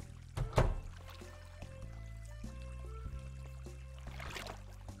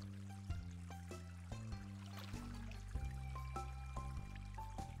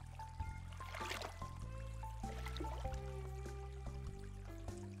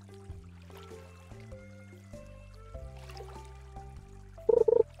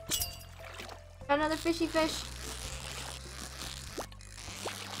 Another fishy fish.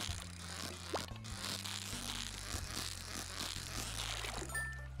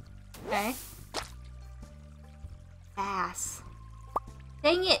 Okay. Bass.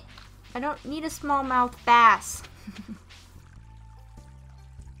 Dang it! I don't need a smallmouth bass.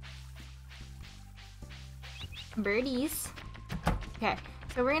 Birdies. Okay,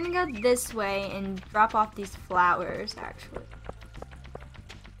 so we're gonna go this way and drop off these flowers, actually.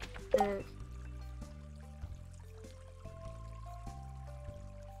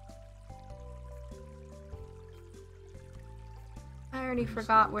 I already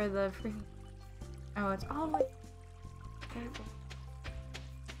forgot where the freaking... Oh, it's all the way... Okay.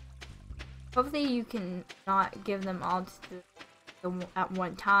 Hopefully you can not give them all at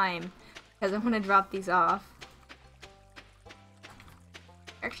one time, because I want to drop these off.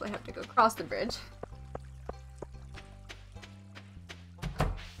 I actually have to go across the bridge.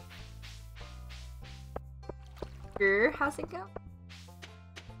 How's it go?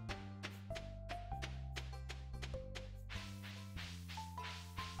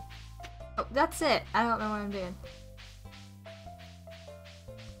 Oh, that's it. I don't know what I'm doing.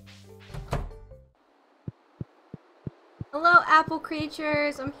 Hello, apple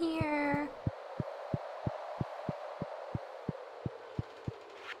creatures. I'm here.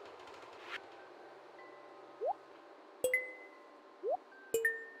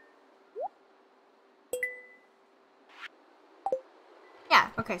 Yeah,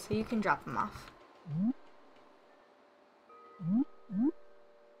 okay, so you can drop them off.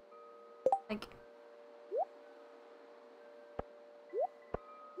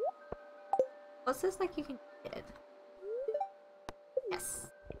 What's this like you can get? Yes.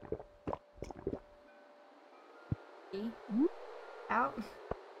 Out.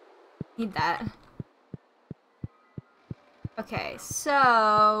 Need that. Okay,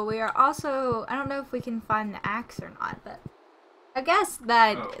 so we are also, I don't know if we can find the axe or not, but I guess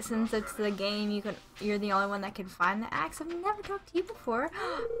that since it's the game, you're the only one that can find the axe. I've never talked to you before.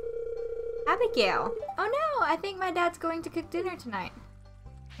 Abigail. Oh no, I think my dad's going to cook dinner tonight.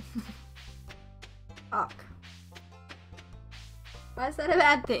 Fuck. Why is that a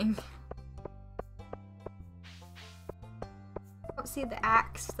bad thing? I don't see the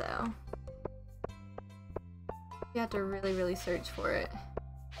axe though. You have to really, really search for it.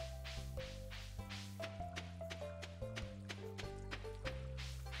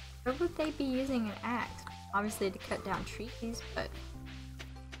 Where would they be using an axe? Obviously to cut down trees, but...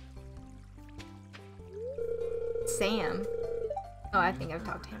 Sam. Oh, I think I've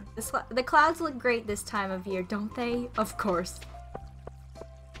talked to him. The clouds look great this time of year, don't they? Of course.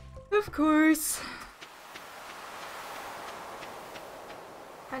 Of course.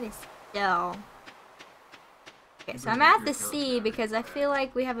 How do you spell? Okay, so I'm at the sea because I feel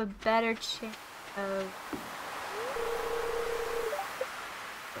like we have a better chance of...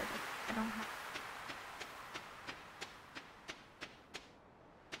 I don't have...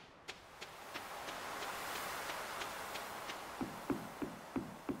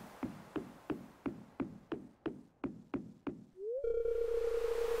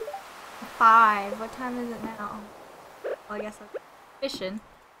 Five. What time is it now? Well, I guess I'm fishing.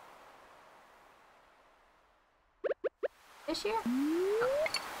 Fish here? Oh,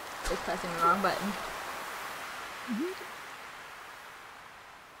 just pressing the wrong button.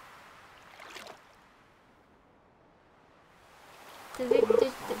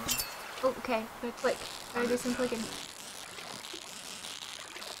 Oh, okay, gotta click. Gotta do some clicking.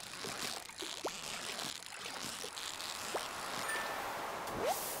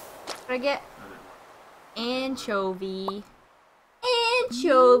 What do I get? Anchovy.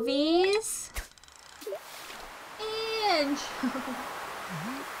 Anchovies!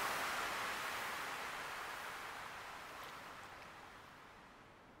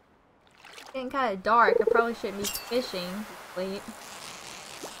 Getting kind of dark. I probably shouldn't be fishing late.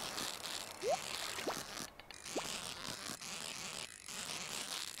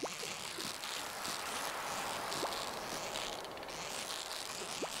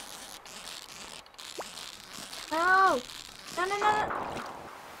 No! No, no, no, no!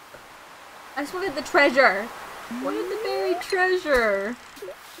 I just wanted the treasure! I wanted the buried treasure!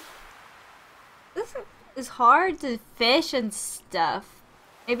 This is hard to fish and stuff.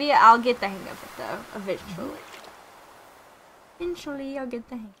 Maybe I'll get the hang of it though, eventually. Eventually I'll get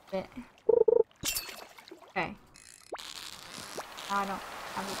the hang of it. Okay. I don't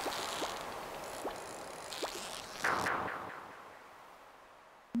have it.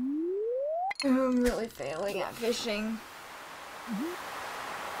 I'm really failing at fishing.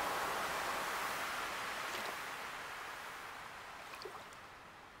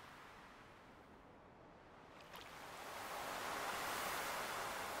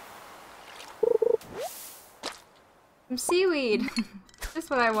 Some seaweed. Just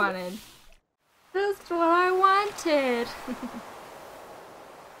what I wanted. Just what I wanted.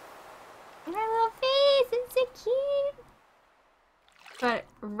 My little face, it's so cute. But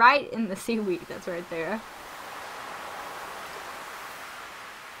right in the seaweed, that's right there.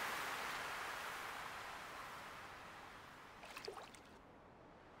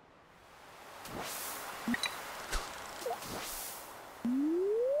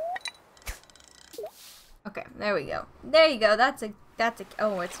 Okay, there we go. There you go. That's a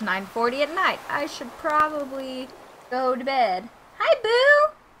oh, it's 9:40 at night. I should probably go to bed. Hi,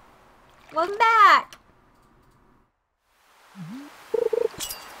 Boo! Welcome back!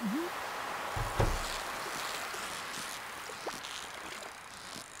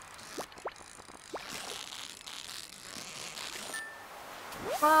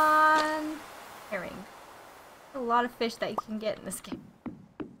 Come on! Herring. A lot of fish that you can get in this game.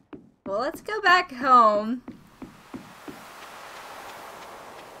 Well, let's go back home.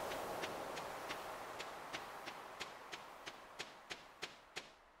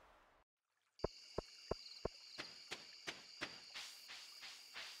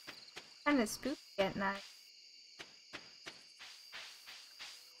 Kinda spooky at night.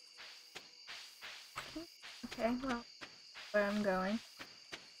 Okay, well, where I'm going.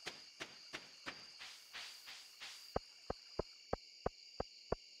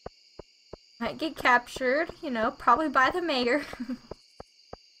 Might get captured, you know, probably by the mayor.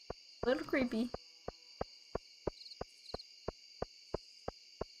 A little creepy.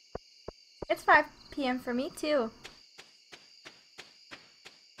 It's 5 p.m. for me too.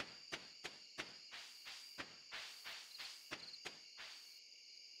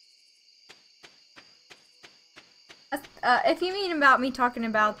 If you mean about me talking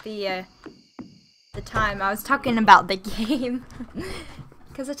about the time, I was talking about the game.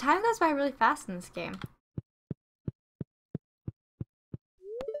 Because the time goes by really fast in this game.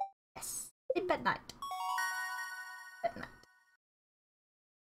 Yes. Sleep at night. At night.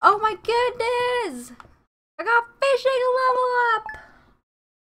 Oh my goodness! I got fishing level up!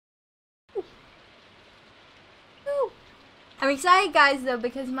 Woo. I'm excited, guys, though,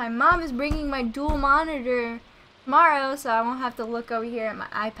 because my mom is bringing my dual monitor tomorrow, so I won't have to look over here at my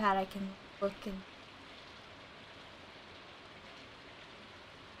iPad. I can look and...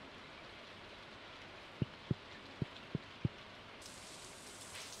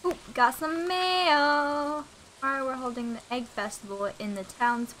 Ooh, got some mail! Tomorrow we're holding the egg festival in the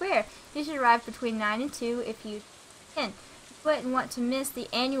town square. You should arrive between 9 and 2 if you can. You wouldn't want to miss the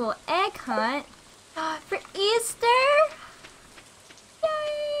annual egg hunt for Easter!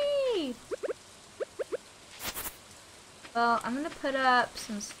 Yay! Well, I'm gonna put up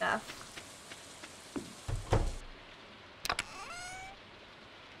some stuff.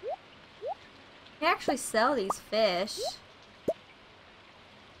 You can actually sell these fish.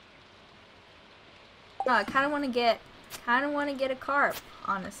 No, I kind of want to get a carp,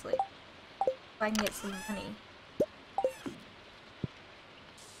 honestly. If I can get some money.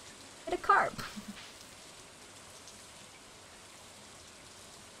 Get a carp.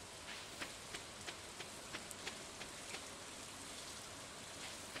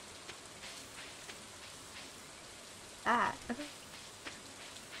 That. Okay.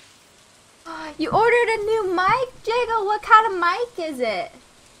 You ordered a new mic, Jiggle? What kind of mic is it?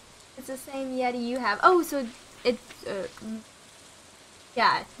 It's the same Yeti you have. Oh, so it's,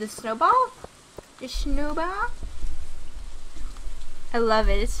 yeah, the snowball? The snowball? I love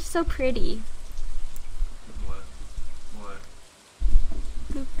it. It's just so pretty. What?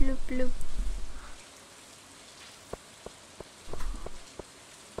 Bloop, bloop, bloop.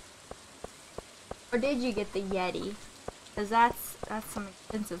 Or did you get the Yeti? Because that's some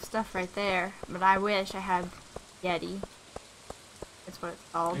expensive stuff right there. But I wish I had Yeti. That's what it's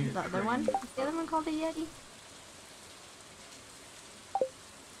called. The other one? Is the other one called the Yeti?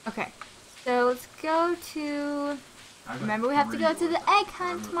 Okay. So let's go to... Remember, we have to go to the egg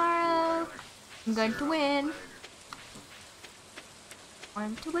hunt tomorrow. I'm going to win.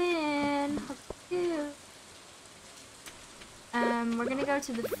 I'm to win. Let's do. We're gonna go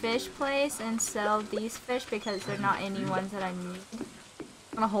to the fish place and sell these fish because they're not any ones that I need.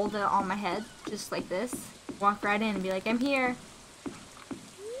 I'm gonna hold it on my head, just like this. Walk right in and be like, I'm here.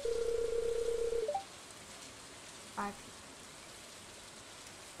 5.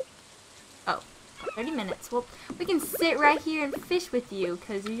 Oh, 30 minutes. Well, we can sit right here and fish with you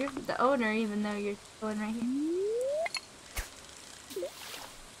because you're the owner, even though you're going right here.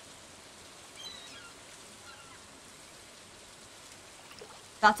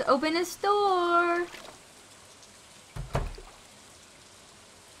 About to open a store.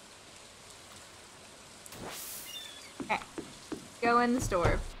 Okay, go in the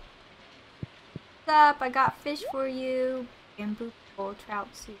store. What's up? I got fish for you. Bamboo bowl trout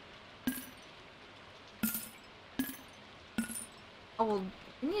soup. Oh, well,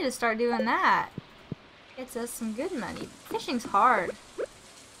 we need to start doing that. Gets us some good money. Fishing's hard.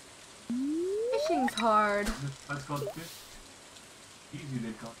 Fishing's hard. That's called fish. Easy,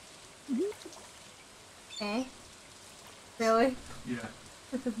 they call it. Okay. Really? Yeah.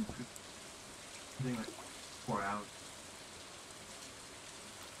 I think like 4 hours.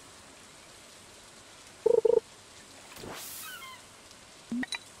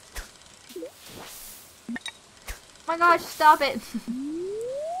 Oh my gosh, stop it.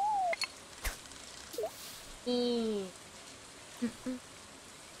 Mm-mm.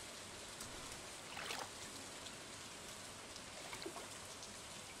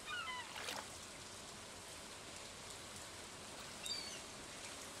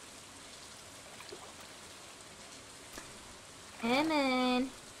 Come on.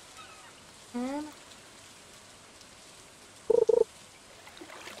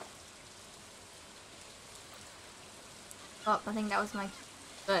 Oh, I think that was my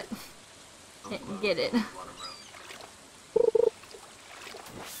foot. Didn't get it.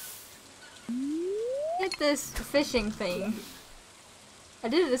 Get this fishing thing. I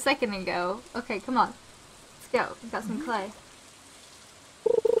did it a second ago. Okay, come on. Let's go. We've got some clay.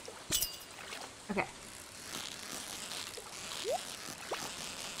 Okay.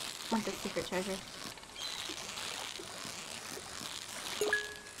 I want the secret treasure.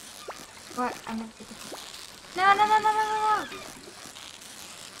 What? I'm gonna get this. No, no, no, no, no, no, no!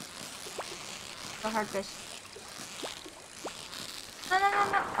 So hard fish. No, no,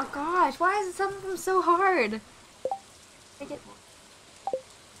 no, no! Oh gosh, why is some of them so hard? Take it.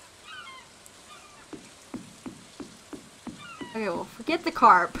 Okay, well, forget the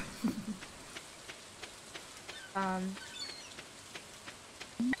carp.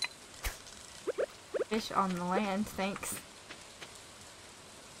 Fish on the land, thanks.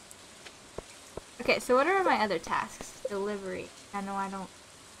 Okay, so what are my other tasks? Delivery. I know I don't...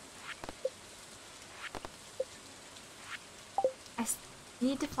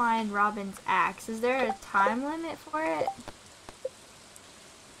 need to find Robin's axe. Is there a time limit for it?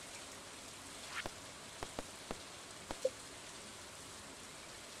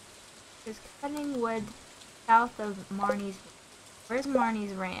 There's cutting wood south of Marnie's... Where's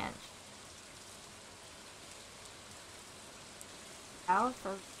Marnie's ranch? South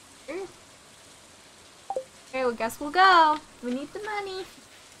of here? Okay, well, guess we'll go. We need the money.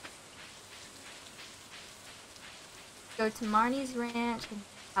 Go to Marnie's ranch and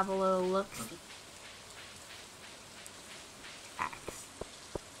have a little look-see. Axe.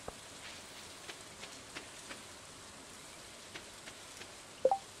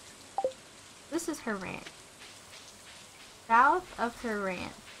 This is her ranch. South of her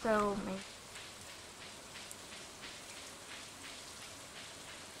ranch. So maybe.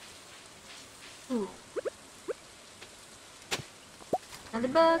 Ooh. Another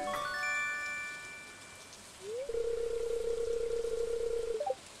book.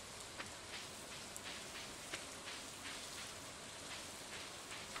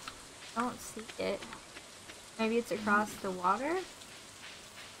 Don't see it. Maybe it's across the water?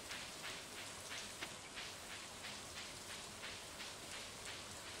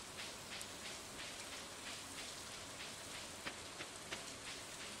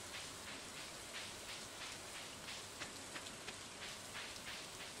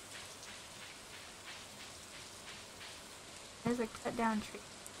 There's a cut down tree.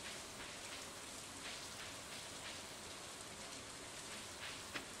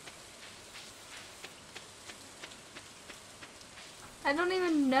 I don't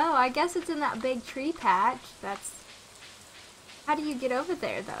even know. I guess it's in that big tree patch. That's... How do you get over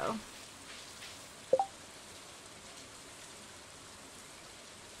there, though?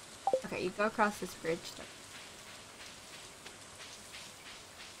 Okay, you go across this bridge.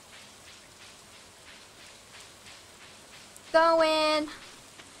 Going!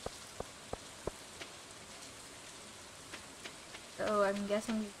 So I'm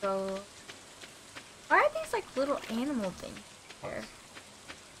guessing we go... Why are these like little animal things here?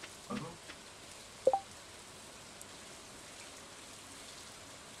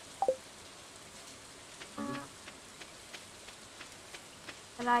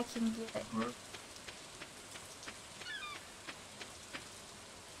 That I can get.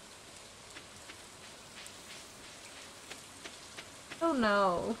 Oh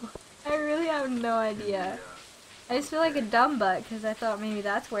no. I really have no idea. I just feel like a dumb butt because I thought maybe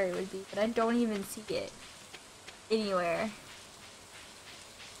that's where it would be, but I don't even see it anywhere.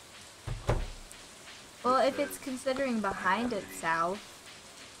 Well, if it's considering behind it south,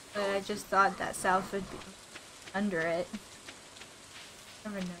 but I just thought that south would be under it.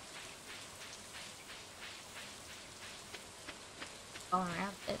 Never know. All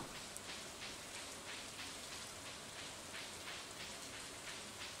around it.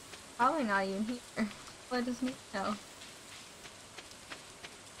 Probably not even here. Let us know.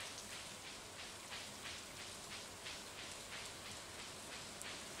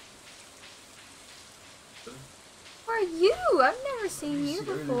 Who are you? I've never seen you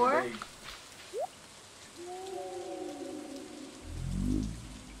before.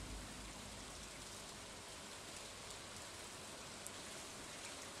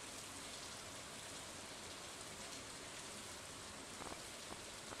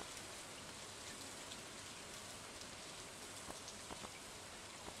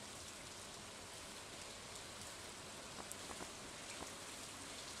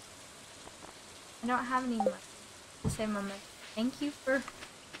 I don't have any money to say moment. Thank you for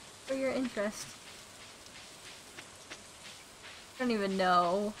your interest. I don't even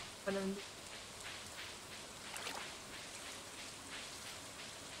know what I'm doing.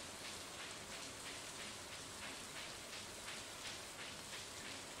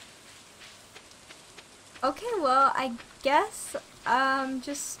 Okay, well, I guess I'm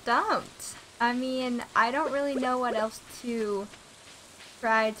just stumped. I mean, I don't really know what else to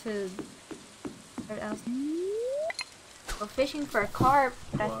try to... What else? We're fishing for a carp,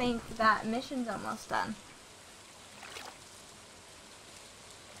 but I think that mission's almost done.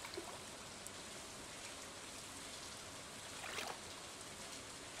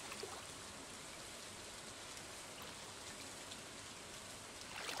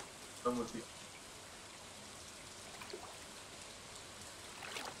 Come with you.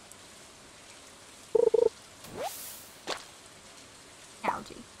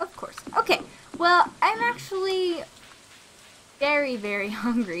 Algae, of course. Okay, well, I'm actually very, very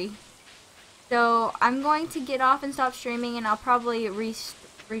hungry. So I'm going to get off and stop streaming, and I'll probably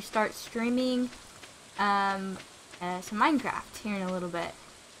restart streaming some Minecraft here in a little bit.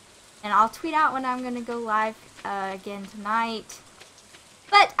 And I'll tweet out when I'm going to go live again tonight.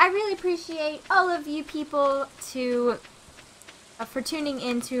 But I really appreciate all of you people for tuning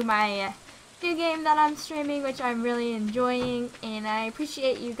into my new game that I'm streaming, which I'm really enjoying. And I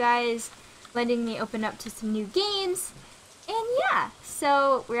appreciate you guys letting me open up to some new games. And yeah,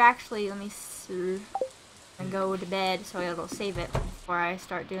 so we're actually, let me see, and go to bed so it'll save it before I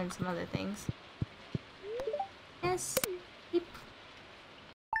start doing some other things. Yes, keep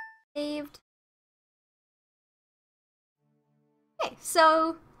saved. Okay,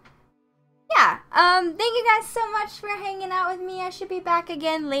 so yeah, thank you guys so much for hanging out with me. I should be back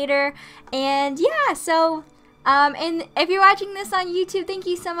again later. And yeah, so and if you're watching this on YouTube, thank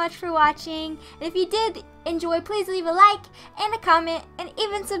you so much for watching. And if you did enjoy, please leave a like and a comment and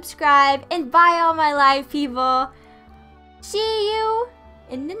even subscribe. And bye all my live people. See you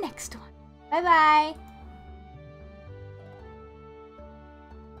in the next one. Bye bye.